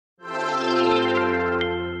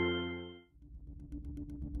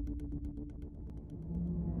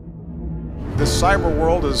This cyber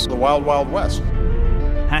world is the wild, wild west.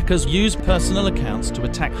 Hackers use personal accounts to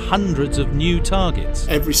attack hundreds of new targets.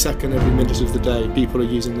 Every second, every minute of the day, people are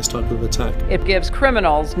using this type of attack. It gives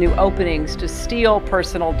criminals new openings to steal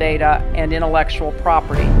personal data and intellectual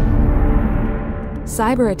property.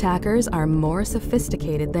 Cyber attackers are more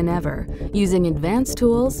sophisticated than ever, using advanced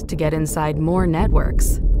tools to get inside more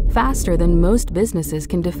networks, faster than most businesses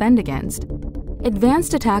can defend against.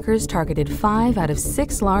 Advanced attackers targeted 5 out of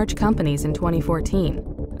 6 large companies in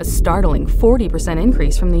 2014, a startling 40%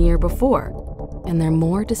 increase from the year before, and they're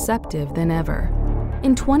more deceptive than ever.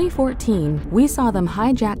 In 2014, we saw them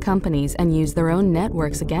hijack companies and use their own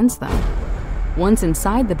networks against them. Once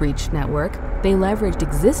inside the breached network, they leveraged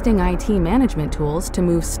existing IT management tools to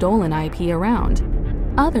move stolen IP around.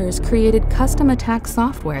 Others created custom attack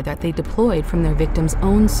software that they deployed from their victims'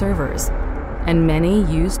 own servers. And many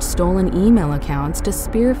used stolen email accounts to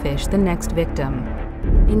spearfish the next victim.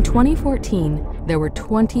 In 2014, there were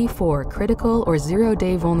 24 critical or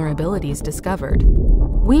zero-day vulnerabilities discovered.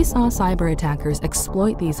 We saw cyber attackers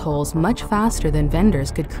exploit these holes much faster than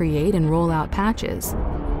vendors could create and roll out patches.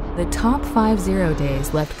 The top 5 zero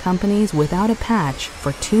days left companies without a patch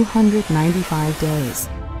for 295 days.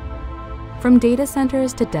 From data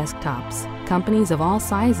centers to desktops, companies of all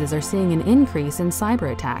sizes are seeing an increase in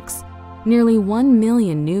cyber attacks. Nearly 1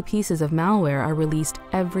 million new pieces of malware are released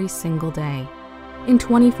every single day. In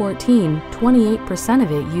 2014, 28%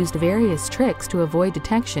 of it used various tricks to avoid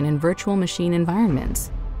detection in virtual machine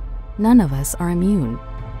environments. None of us are immune.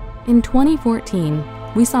 In 2014,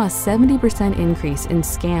 we saw a 70% increase in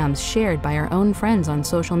scams shared by our own friends on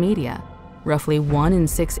social media. Roughly 1 in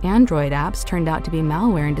 6 Android apps turned out to be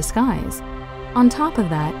malware in disguise. On top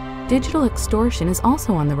of that, digital extortion is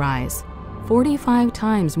also on the rise. 45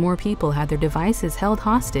 times more people had their devices held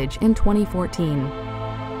hostage in 2014.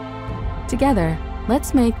 Together,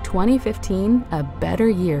 let's make 2015 a better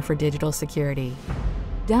year for digital security.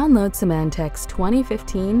 Download Symantec's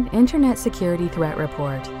 2015 Internet Security Threat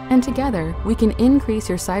Report, and together we can increase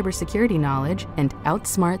your cybersecurity knowledge and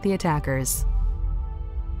outsmart the attackers.